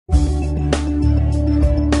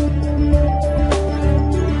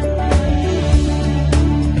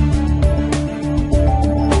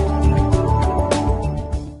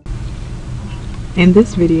In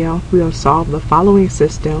this video, we will solve the following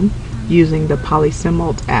system using the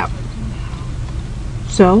Polysmlt app.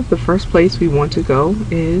 So the first place we want to go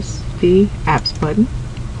is the apps button,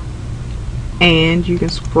 and you can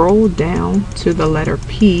scroll down to the letter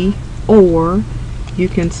P, or you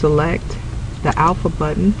can select the alpha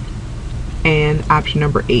button and option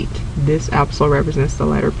number 8. This also represents the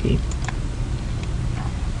letter P.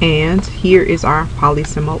 And here is our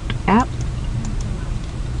Polysmlt app.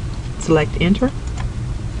 Select enter.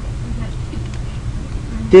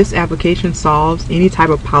 This application solves any type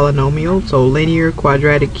of polynomial, so linear,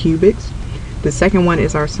 quadratic, cubics. The second one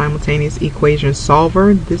is our simultaneous equation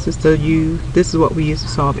solver. This is what we use to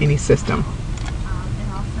solve any system.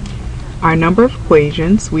 Our number of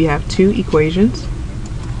equations, we have 2 equations.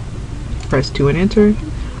 Press 2 and enter.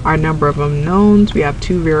 Our number of unknowns, we have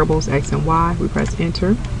 2 variables, x and y. We press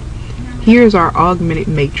enter. Here's our augmented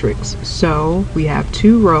matrix. So we have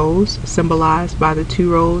 2 rows symbolized by the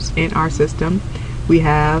 2 rows in our system. We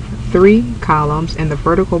have 3 columns, and the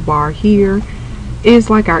vertical bar here is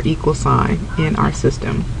like our equal sign in our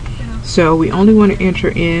system. So we only want to enter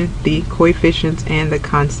in the coefficients and the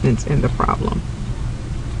constants in the problem.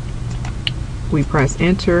 We press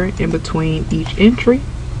enter in between each entry.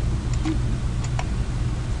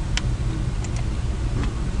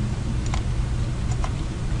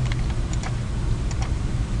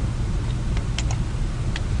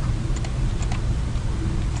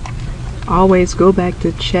 Always go back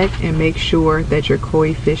to check and make sure that your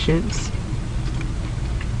coefficients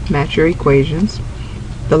match your equations.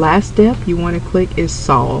 The last step you want to click is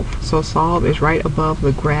solve. So solve is right above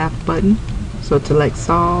the graph button. So to select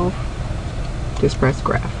solve, just press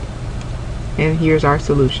graph. And here's our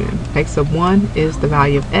solution. X of 1 is the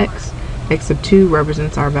value of x. X of 2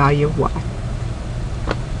 represents our value of y.